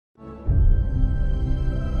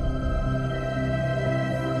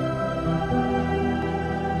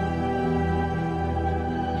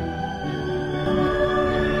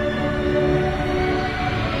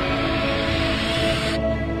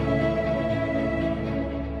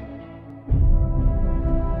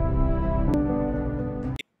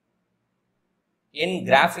In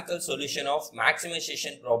graphical solution of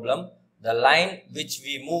maximization problem, the line which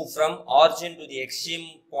we move from origin to the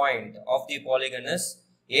extreme point of the polygon is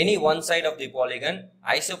any one side of the polygon,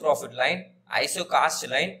 isoprofit line, isocast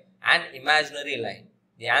line and imaginary line.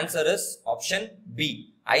 The answer is option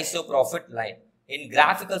B, isoprofit line. In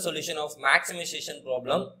graphical solution of maximization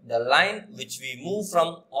problem, the line which we move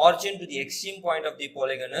from origin to the extreme point of the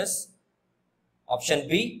polygon is option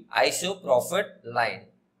B, isoprofit line.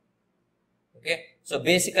 Okay, so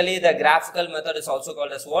basically the graphical method is also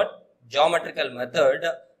called as what? Geometrical method.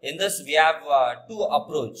 In this we have two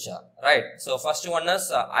approach, right? So first one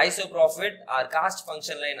is isoprofit or cast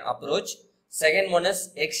function line approach. Second one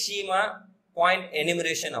is extrema point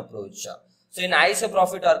enumeration approach. So in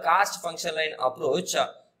isoprofit or cast function line approach,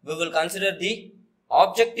 we will consider the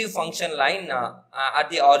objective function line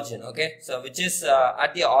at the origin, okay? So which is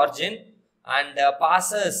at the origin and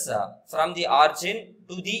passes from the origin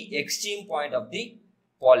to the extreme point of the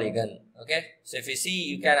polygon, okay? So if you see,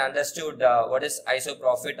 you can understood what is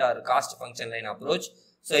isoprofit or cast function line approach.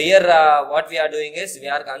 So here what we are doing is we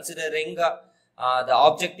are considering the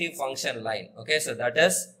objective function line, okay? So that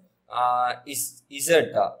is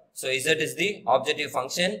Z. So Z is the objective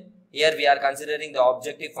function. Here we are considering the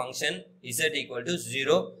objective function Z equal to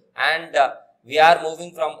 0 and we are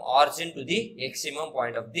moving from origin to the extremum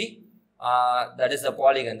point of the that is the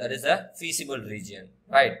polygon, that is the feasible region,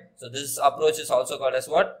 right? So this approach is also called as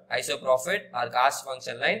what? Isoprofit or cast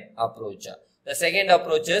function line approach. The second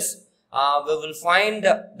approach is we will find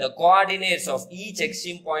the coordinates of each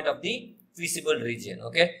extreme point of the feasible region,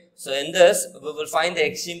 okay? So in this we will find the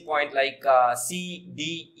extreme point like C,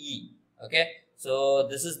 D, E, okay? So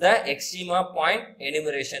this is the extrema point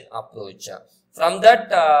enumeration approach. From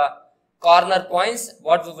that corner points,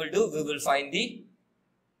 what we will do? We will find the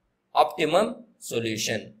optimum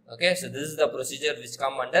solution, okay? So this is the procedure which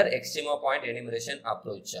come under extrema point enumeration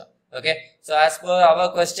approach, okay? So as per our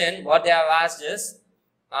question, what they have asked is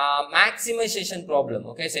maximization problem,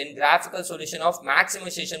 okay? So in graphical solution of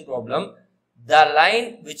maximization problem, the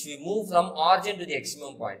line which we move from origin to the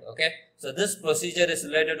extremum point, okay? So this procedure is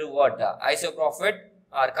related to what? Isoprofit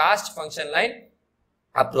or cast function line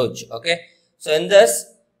approach, okay? So in this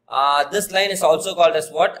this line is also called as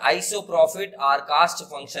what? Isoprofit or cast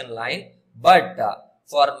function line. But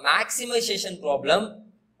for maximization problem,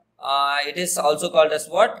 it is also called as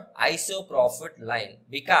what? Isoprofit line.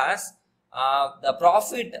 Because the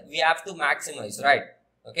profit we have to maximize, right?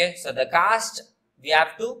 Okay. So the cost we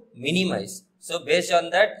have to minimize. So based on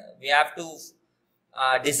that, we have to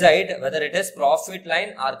decide whether it is profit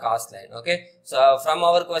line or cost line. Okay. So from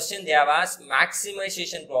our question, they have asked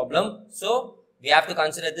maximization problem. So we have to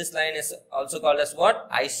consider this line is also called as what?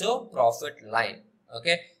 Isoprofit line.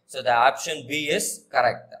 Okay. So the option B is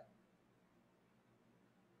correct.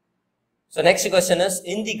 So next question is,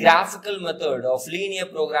 in the graphical method of linear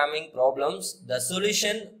programming problems, the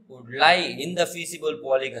solution would lie in the feasible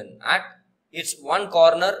polygon at its one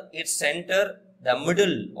corner, its center, the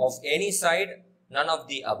middle of any side, none of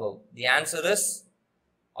the above. The answer is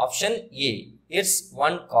option A. It's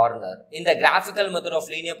one corner. In the graphical method of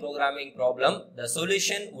linear programming problem, the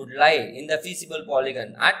solution would lie in the feasible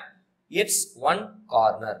polygon at its one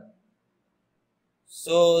corner.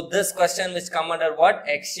 So this question which come under what?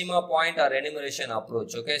 Extrema point or enumeration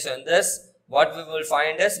approach. Okay, so in this what we will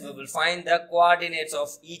find is we will find the coordinates of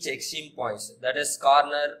each extreme points, that is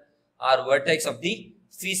corner or vertex of the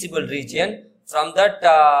feasible region. From that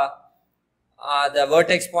the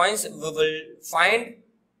vertex points we will find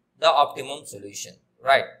the optimum solution,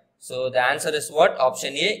 right? So the answer is what?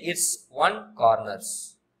 Option A, it's one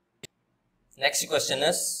corners. Next question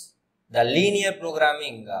is, the linear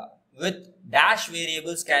programming with dash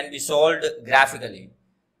variables can be solved graphically.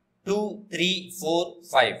 2, 3, 4,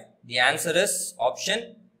 5. The answer is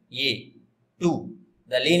option A, 2.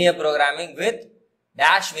 The linear programming with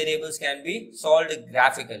dash variables can be solved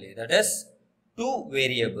graphically. That is 2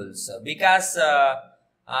 variables. Because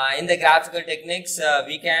in the graphical techniques,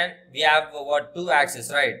 we have what? 2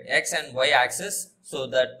 axes, right? X and Y axis. So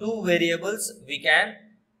the 2 variables we can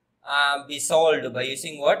be solved by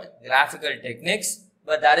using what? Graphical techniques.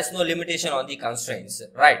 But there is no limitation on the constraints,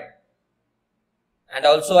 right? And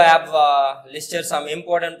also I have listed some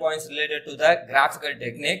important points related to the graphical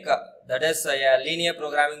technique. That is a linear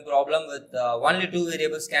programming problem with only 2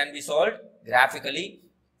 variables can be solved graphically.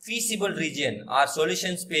 Feasible region or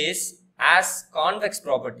solution space has convex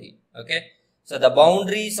property. Okay, so the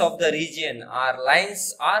boundaries of the region are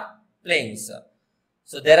lines or planes.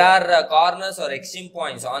 So there are corners or extreme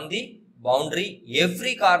points on the boundary.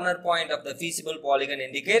 Every corner point of the feasible polygon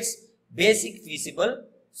indicates basic feasible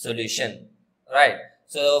solution, right?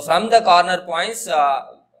 So from the corner points,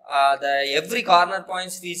 every corner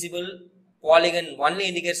points feasible polygon only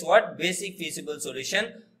indicates what? Basic feasible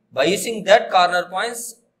solution. By using that corner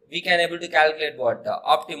points, we can able to calculate what?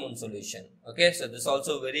 Optimum solution. Okay, so this is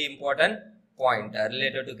also very important point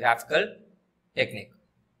related to graphical technique.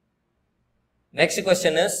 Next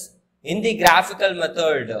question is, in the graphical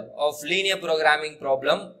method of linear programming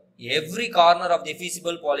problem, every corner of the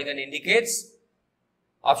feasible polygon indicates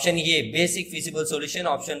option A, basic feasible solution,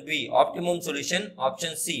 option B, optimum solution,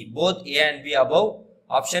 option C, both A and B above,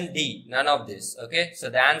 option D, none of this. Okay, so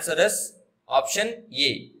the answer is option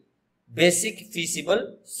A, basic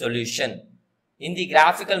feasible solution. In the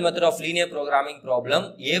graphical method of linear programming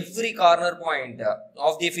problem, every corner point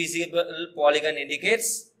of the feasible polygon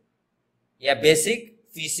indicates a basic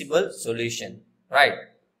feasible solution, right?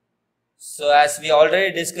 So as we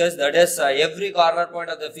already discussed, that is every corner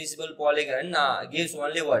point of the feasible polygon gives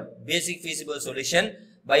only what? Basic feasible solution.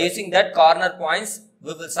 By using that corner points,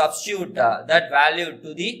 we will substitute that value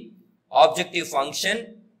to the objective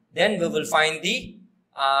function. Then we will find the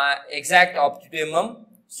exact optimum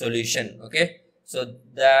solution. Okay. So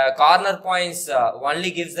the corner points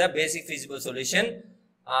only gives the basic feasible solution.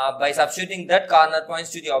 By substituting that corner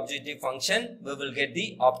points to the objective function, we will get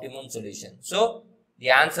the optimum solution. So the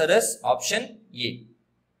answer is option A.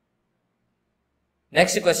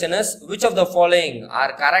 Next question is, which of the following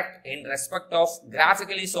are correct in respect of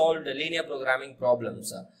graphically solved linear programming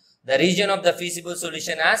problems? The region of the feasible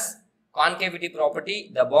solution has concavity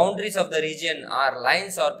property. The boundaries of the region are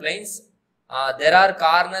lines or planes. There are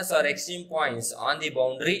corners or extreme points on the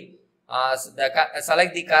boundary.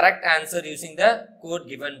 Select the correct answer using the code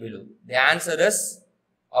given below. The answer is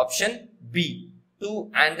option B, 2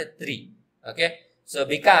 and 3. Okay. So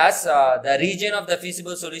because the region of the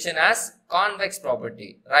feasible solution has convex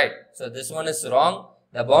property, right? So this one is wrong.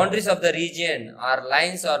 The boundaries of the region are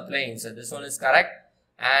lines or planes. So this one is correct.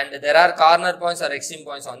 And there are corner points or extreme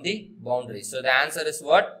points on the boundary. So the answer is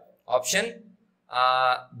what? Option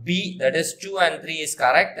B, that is 2 and 3 is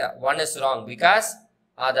correct. 1 is wrong because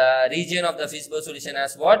the region of the feasible solution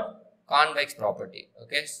has what? Convex property.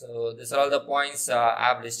 Okay, so these are all the points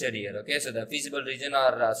I have listed here. Okay, so the feasible region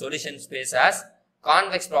or solution space has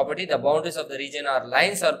convex property. The boundaries of the region are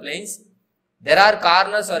lines or planes. There are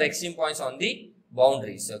corners or extreme points on the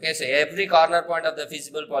boundaries. Okay, so every corner point of the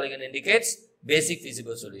feasible polygon indicates basic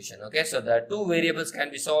feasible solution. Okay, so the two variables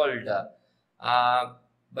can be solved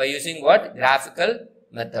by using what? Graphical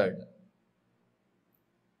method.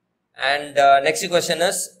 And next question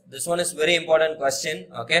is, this one is very important question.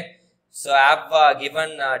 Okay, so I have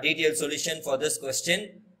given detailed solution for this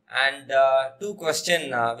question and two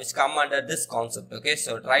questions which come under this concept. Okay,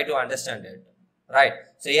 so try to understand it. Right,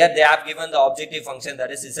 so here they have given the objective function,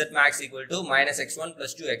 that is z max equal to minus x1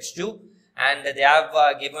 plus 2x2, and they have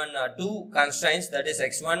given two constraints, that is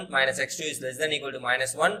x1 minus x2 is less than equal to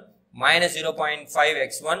minus 1, minus 0.5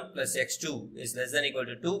 x1 plus x2 is less than equal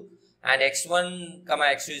to 2, and x1 comma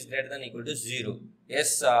x2 is greater than equal to 0.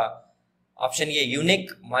 Yes, option A,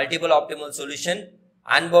 unique multiple optimal solution,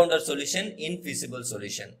 unbounded solution, infeasible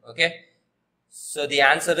solution. Okay, so the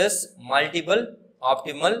answer is multiple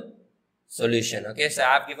optimal solution. Okay, so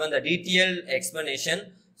I have given the detailed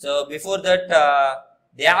explanation. So before that,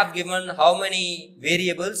 they have given how many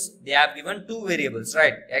variables? They have given two variables,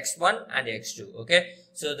 right? X1 and x2. Okay,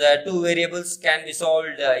 so the two variables can be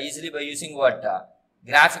solved easily by using what?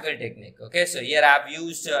 Graphical technique. Okay, so here I have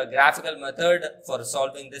used graphical method for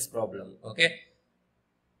solving this problem. Okay,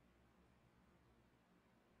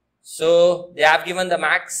 so they have given the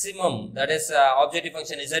maximum, that is objective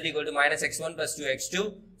function z equal to minus x1 plus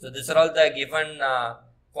 2x2. So these are all the given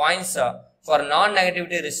points for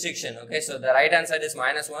non-negativity restriction. Okay, so the right hand side is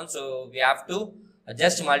minus 1, so we have to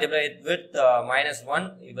just multiply it with minus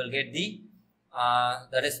 1. You will get the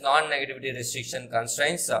that is non-negativity restriction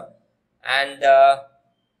constraints. And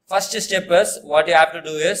first step is, what you have to do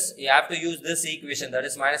is, you have to use this equation, that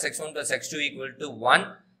is minus x1 plus x2 equal to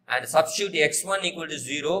 1, and substitute x1 equal to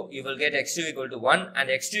 0, you will get x2 equal to 1, and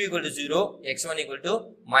x2 equal to 0, x1 equal to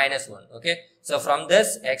minus 1. Okay, so from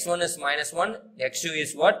this, x1 is minus 1, x2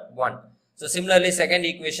 is what? 1. So similarly, second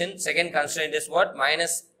equation, second constraint is what?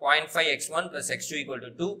 Minus 0.5 x1 plus x2 equal to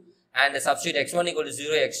 2, and substitute x1 equal to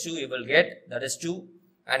 0, x2 you will get, that is 2,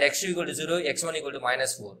 and x2 equal to 0, x1 equal to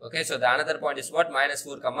minus 4. Okay, so the another point is what? Minus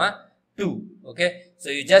 4 comma 2. Okay, so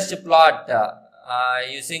you just plot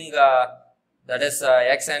using that is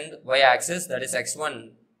x and y axis, that is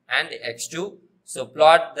x1 and x2. So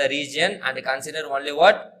plot the region and consider only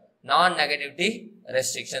what? Non-negativity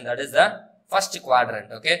restriction, that is the first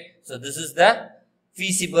quadrant. Okay, so this is the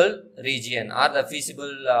feasible region or the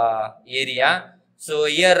feasible area. So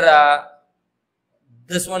here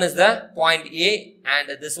this one is the point A, and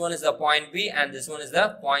this one is the point B, and this one is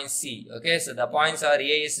the point C. Okay, so the points are A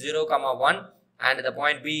is 0, 1, and the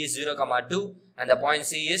point B is 0, 2, and the point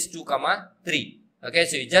C is 2, 3. Okay,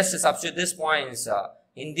 so you just substitute these points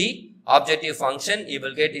in the objective function. You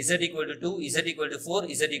will get Z equal to 2, Z equal to 4,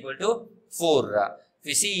 Z equal to 4. If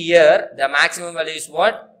you see here, the maximum value is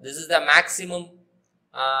what? This is the maximum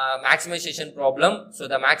maximization problem. So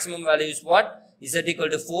the maximum value is what? Z equal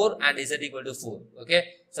to 4 and Z equal to 4. Okay.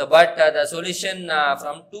 So but the solution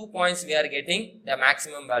from 2 points we are getting the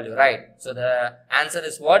maximum value, right? So the answer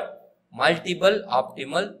is what? Multiple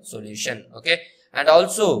optimal solution. Okay. And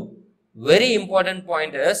also very important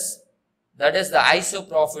point is that is the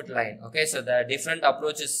iso-profit line. Okay. So the different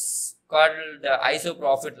approach is called the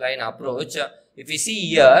iso-profit line approach. If you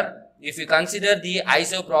see here, if you consider the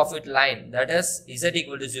iso-profit line, that is Z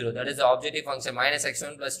equal to 0, that is the objective function minus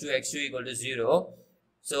x1 plus 2x2 equal to 0.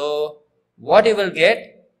 So what you will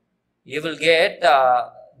get? You will get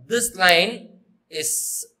this line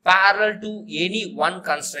is parallel to any one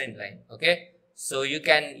constraint line. Okay. So you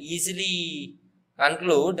can easily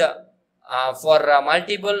conclude for a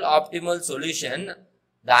multiple optimal solution,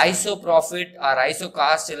 the iso-profit or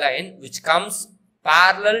iso-cost line which comes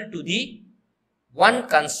parallel to the one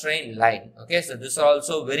constraint line. Okay, so these are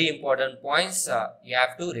also very important points you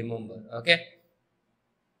have to remember. Okay,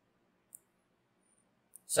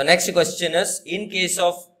 so next question is, in case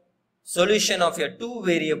of solution of your two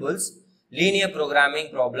variables linear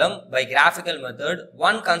programming problem by graphical method,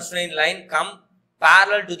 one constraint line come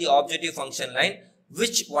parallel to the objective function line,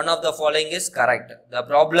 which one of the following is correct? The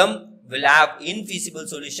problem will have infeasible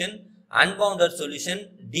solution, unbounded solution,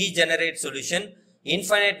 degenerate solution,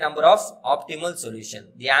 infinite number of optimal solution.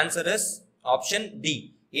 The answer is option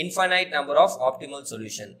D, infinite number of optimal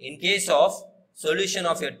solution. In case of solution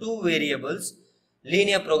of your two variables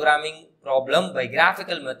linear programming problem by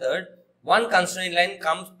graphical method, one constraint line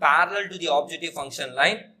comes parallel to the objective function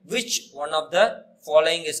line. Which one of the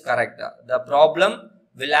following is correct? The problem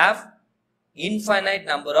will have infinite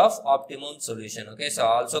number of optimum solution. Okay, so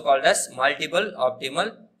also called as multiple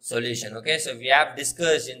optimal solution. Okay, so we have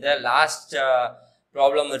discussed in the last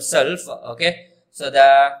problem itself. Okay, so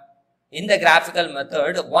in the graphical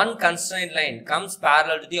method, one constraint line comes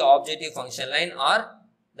parallel to the objective function line, or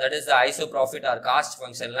that is the iso-profit or cost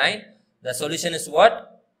function line. The solution is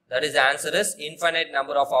what? That is the answer is infinite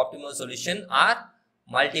number of optimal solution or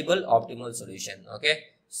multiple optimal solution. Okay,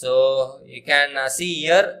 so you can see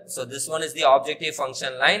here. So this one is the objective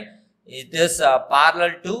function line. It is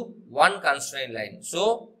parallel to one constraint line.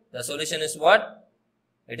 So the solution is what?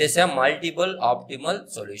 It is a multiple optimal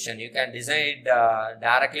solution. You can decide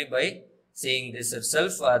directly by seeing this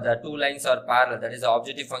itself. The two lines are parallel. That is the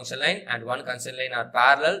objective function line and one constraint line are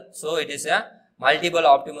parallel. So it is a multiple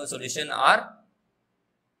optimal solution or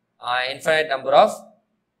infinite number of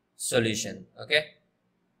solution. Okay.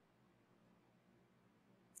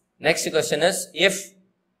 Next question is, if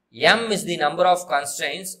M is the number of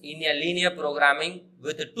constraints in a linear programming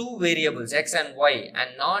with two variables x and y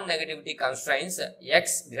and non-negativity constraints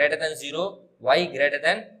x greater than 0, y greater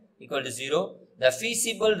than equal to 0, the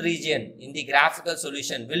feasible region in the graphical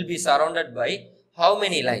solution will be surrounded by how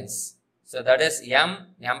many lines? So that is M,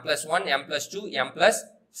 M plus 1, M plus 2, M plus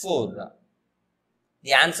 4.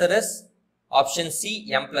 The answer is option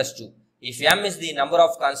C, M plus 2. If M is the number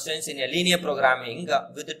of constraints in a linear programming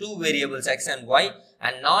with the two variables x and y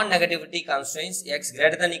and non-negativity constraints x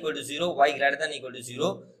greater than equal to 0, y greater than equal to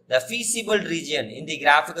 0, the feasible region in the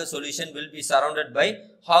graphical solution will be surrounded by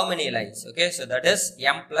how many lines? Okay, so that is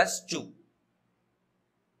M plus 2.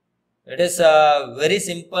 It is a very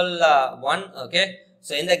simple one. Okay,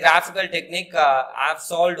 so in the graphical technique, I have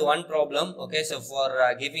solved one problem. Okay, so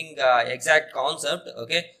for giving exact concept.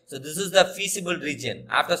 Okay, so this is the feasible region.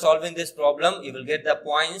 After solving this problem, you will get the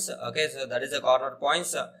points. Okay, so that is the corner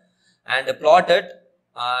points and plotted.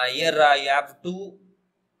 Here you have two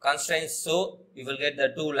constraints, so you will get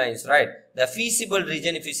the two lines, right? The feasible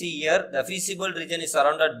region, if you see here, the feasible region is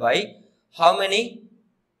surrounded by how many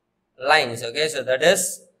lines? Okay, so that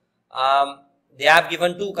is they have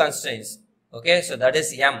given two constraints. Okay, so that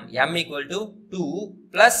is M equal to 2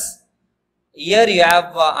 plus here you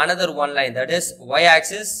have another one line, that is y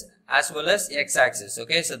axis as well as x axis.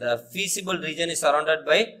 Okay, so the feasible region is surrounded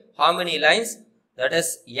by how many lines? That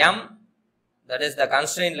is M, that is the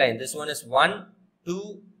constraint line. This one is 1,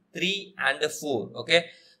 2, 3 and 4. Okay,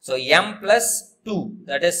 so M plus 2,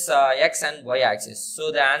 that is x and y axis.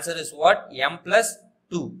 So the answer is what? M plus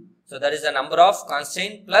 2. So that is the number of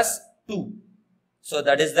constraint plus 2. So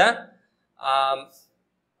that is the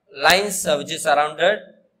lines which is surrounded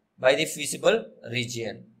by the feasible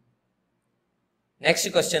region. Next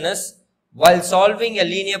question is, while solving a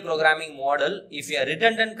linear programming model, if a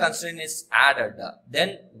redundant constraint is added,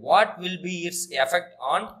 then what will be its effect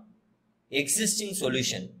on existing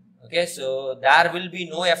solution? Okay, so there will be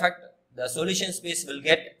no effect. The solution space will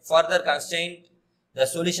get further constrained. The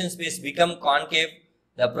solution space become concave.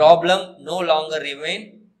 The problem no longer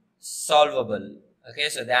remain solvable. Okay,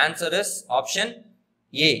 so the answer is option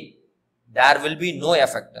A. There will be no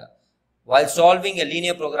effect. While solving a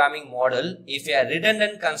linear programming model, if a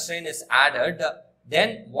redundant constraint is added,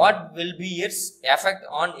 then what will be its effect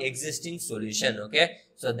on existing solution? Okay,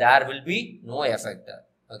 so there will be no effect.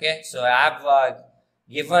 Okay, so I have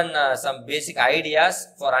given some basic ideas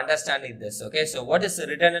for understanding this. Okay, so what is the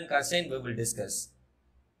redundant constraint? We will discuss.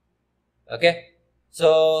 Okay,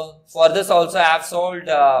 so for this also I have solved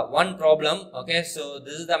one problem. Okay, so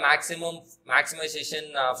this is the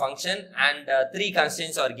maximization function, and 3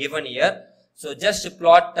 constraints are given here. So just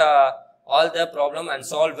plot all the problem and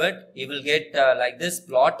solve it. You will get like this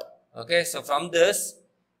plot. Okay, so from this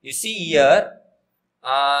you see here,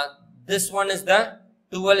 this one is the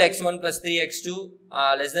 12x1 plus 3x2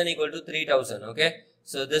 less than equal to 3000. Okay,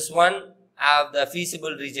 so this one have the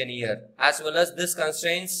feasible region here, as well as this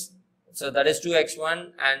constraints. So that is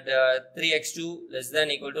 2x1 and 3x2 less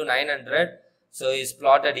than equal to 900. So is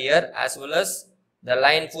plotted here, as well as the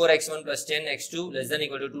line 4x1 plus 10x2 less than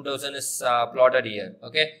equal to 2000 is plotted here.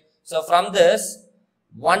 Okay, so from this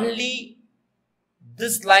only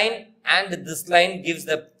this line and this line gives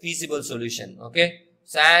the feasible solution. Okay,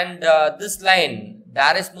 so and this line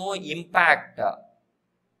there is no impact.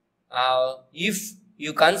 If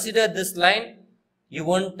you consider this line, you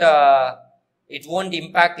won't it won't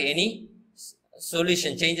impact any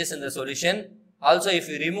solution changes in the solution. Also, if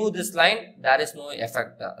you remove this line, there is no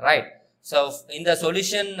effect, right? So in the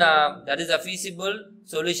solution that is a feasible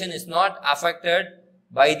solution is not affected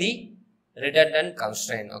by the redundant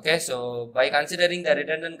constraint. Okay, so by considering the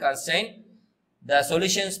redundant constraint, the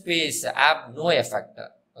solution space have no effect.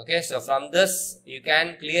 Okay, so from this you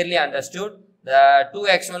can clearly understood the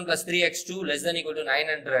 2x1 plus 3x2 less than equal to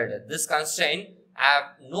 900. This constraint have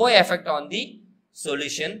no effect on the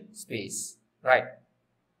solution space, right?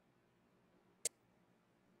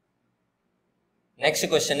 Next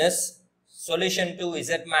question is solution to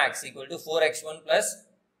Z max equal to 4x1 plus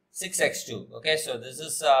 6x2. Okay, so this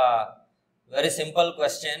is a very simple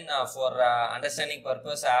question for understanding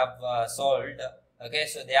purpose I have solved. Okay,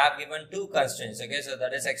 so they have given 2 constraints. Okay, so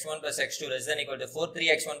that is x1 plus x2 less than equal to 4,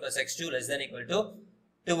 3x1 plus x2 less than equal to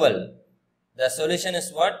 12. The solution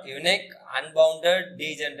is what? Unique, unbounded,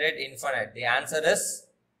 degenerate, infinite. The answer is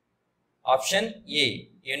option A,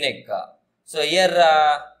 unique. So here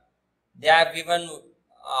they have given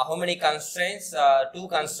how many constraints? 2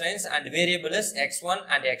 constraints, and variable is x1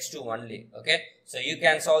 and x2 only. Okay, so you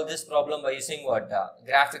can solve this problem by using what?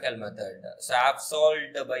 Graphical method. So I have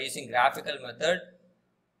solved by using graphical method.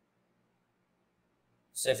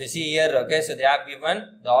 So if you see here, okay, so they have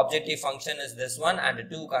given the objective function is this one and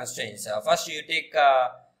 2 constraints. First you take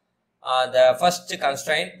the first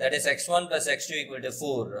constraint, that is x1 plus x2 equal to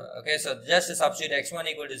 4. Okay, so just substitute x1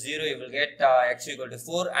 equal to 0, you will get x2 equal to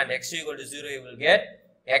 4, and x2 equal to 0, you will get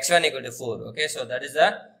x1 equal to 4. Okay, so that is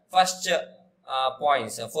the first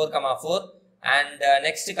point, so 4 comma 4, and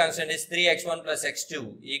next constraint is 3x1 plus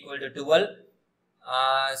x2 equal to 12.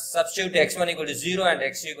 Substitute x1 equal to 0 and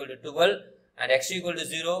x2 equal to 12, and x2 equal to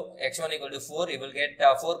 0, x1 equal to 4, you will get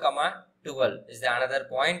 4 comma 12 is the another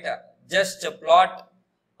point. Just plot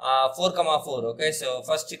 4 comma 4. Okay, so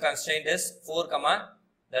first constraint is 4 comma,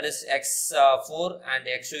 that is x4 and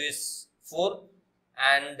x2 is 4,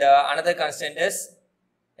 and another constraint is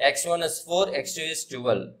x1 is 4, x2 is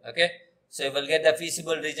 12. Okay, so you will get the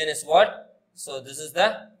feasible region is what? So this is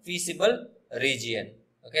the feasible region.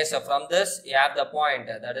 Okay, so from this you have the point,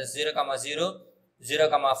 that is 0 comma 0, 0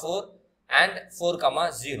 comma 4 and 4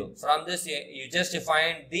 comma 0. From this you just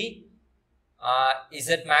find the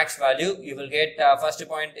Z max value. You will get first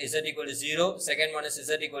point Z equal to 0, second one is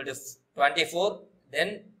Z equal to 24,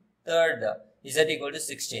 then third Z equal to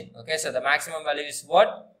 16. Okay, so the maximum value is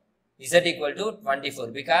what? Z equal to 24,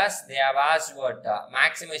 because they have asked what?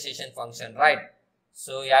 Maximization function, right?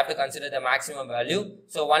 So you have to consider the maximum value.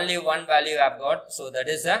 So only one value you have got, so that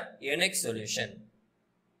is a unique solution.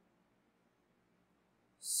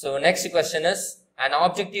 So next question is, an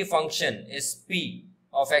objective function is p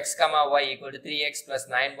of x comma y equal to 3x plus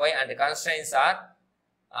 9y, and the constraints are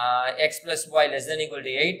x plus y less than equal to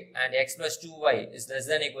 8 and x plus 2y is less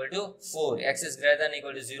than equal to 4. X is greater than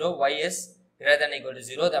equal to 0, y is greater than equal to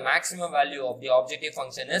 0. The maximum value of the objective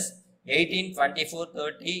function is 18, 24,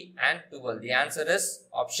 30 and 12. The answer is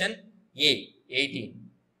option A, 18.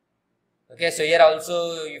 Okay, so here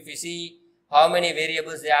also if you see how many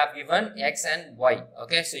variables they have given, x and y.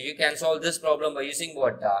 Okay, so you can solve this problem by using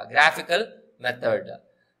what? Graphical method.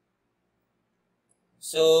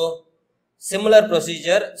 So similar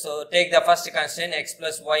procedure. So take the first constraint x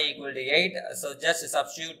plus y equal to 8. So just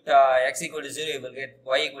substitute x equal to 0, you will get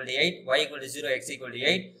y equal to 8, y equal to 0, x equal to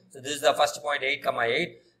 8. So this is the first point, 8,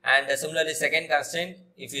 8. And similarly second constraint,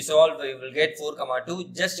 if you solve, you will get 4, 2.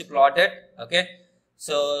 Just plot it. Okay.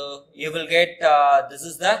 So you will get this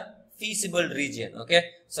is the feasible region. Okay.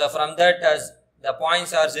 So from that the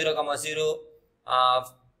points are 0, 0.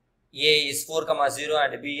 A is 4, 0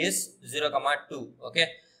 and B is 0, 2. Okay.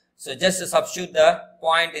 So just substitute the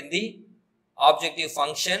point in the objective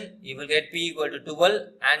function. You will get P equal to 12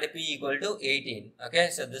 and P equal to 18. Okay.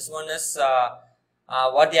 So this one is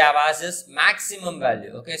what they have asked is maximum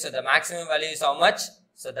value. Okay. So the maximum value is how much?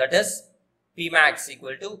 So that is P max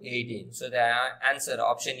equal to 18. So the answer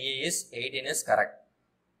option A is 18 is correct.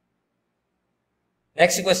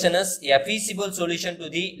 Next question is, a feasible solution to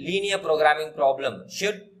the linear programming problem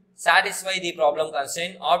should satisfy the problem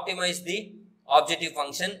constraint, optimize the objective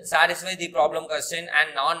function, satisfy the problem constraint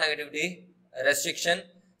and non-negativity restriction,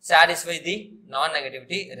 satisfy the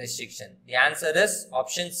non-negativity restriction. The answer is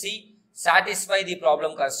option C, satisfy the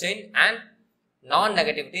problem constraint and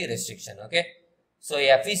non-negativity restriction. Okay. So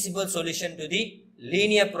a feasible solution to the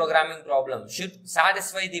linear programming problem should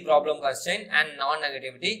satisfy the problem constraint and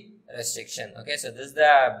non-negativity restriction. Okay. So this is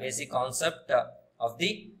the basic concept of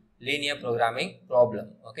the linear programming problem.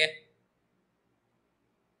 Okay.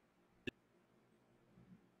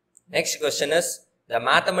 Next question is, the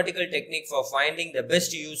mathematical technique for finding the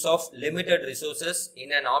best use of limited resources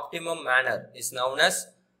in an optimum manner is known as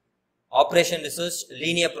operation research,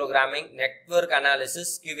 linear programming, network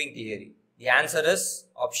analysis, queuing theory. The answer is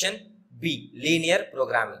option B, linear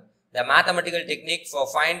programming. The mathematical technique for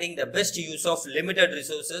finding the best use of limited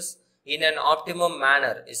resources in an optimum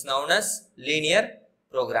manner is known as linear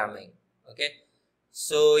programming. Okay.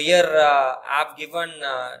 So here I have given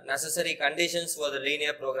necessary conditions for the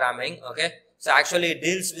linear programming. Okay. So actually it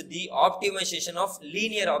deals with the optimization of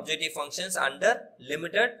linear objective functions under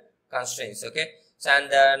limited constraints. Okay. So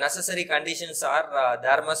and the necessary conditions are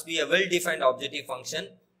there must be a well-defined objective function.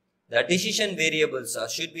 The decision variables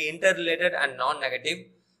should be interrelated and non-negative.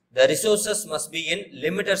 The resources must be in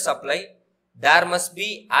limited supply. There must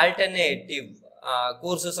be alternative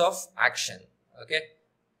courses of action. Okay.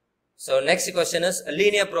 So next question is,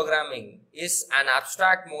 linear programming is an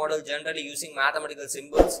abstract model generally using mathematical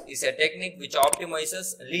symbols, is a technique which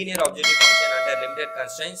optimizes linear objective function under limited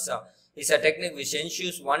constraints, is a technique which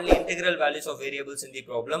ensures only integral values of variables in the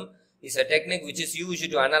problem, is a technique which is used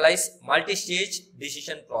to analyze multi-stage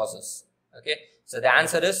decision process. Okay. So the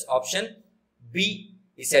answer is option B,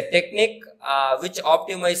 is a technique which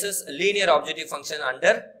optimizes linear objective function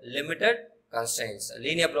under limited constraints.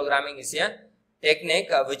 Linear programming is a technique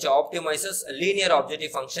which optimizes linear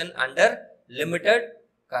objective function under limited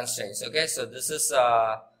constraints. Okay. So this is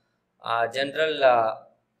a general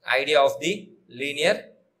idea of the linear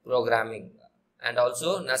programming, and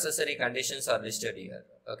also necessary conditions are listed here.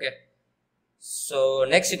 Okay. So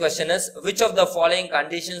next question is, which of the following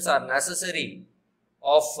conditions are necessary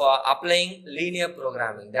of applying linear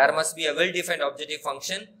programming? There must be a well-defined objective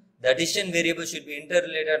function. The decision variable should be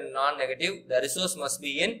interrelated and non-negative. The resource must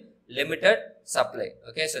be in limited supply.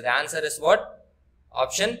 Okay. So the answer is what?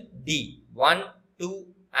 Option D, 1, 2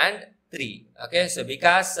 and 3. Okay. So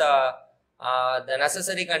because the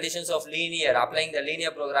necessary conditions of applying the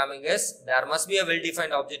linear programming is, there must be a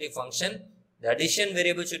well-defined objective function. The decision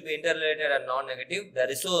variable should be interrelated and non-negative. The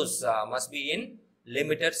resource must be in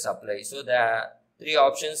limited supply. So the three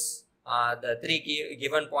options, the three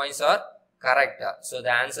given points are correct. So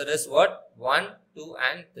the answer is what? 1, 2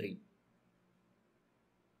 and 3.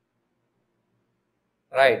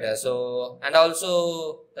 Right. So, and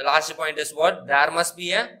also the last point is what? There must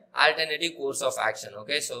be a alternative course of action.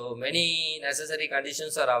 Okay. So many necessary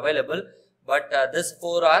conditions are available, but these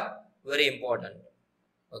 4 are very important.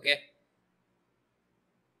 Okay.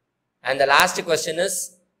 And the last question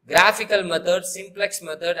is, graphical method, simplex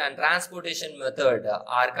method and transportation method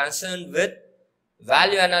are concerned with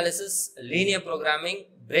value analysis, linear programming,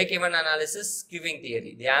 break-even analysis, queuing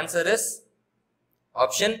theory. The answer is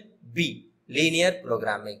option B, linear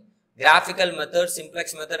programming. Graphical method,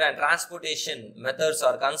 simplex method and transportation methods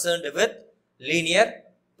are concerned with linear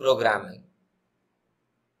programming.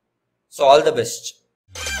 So all the best.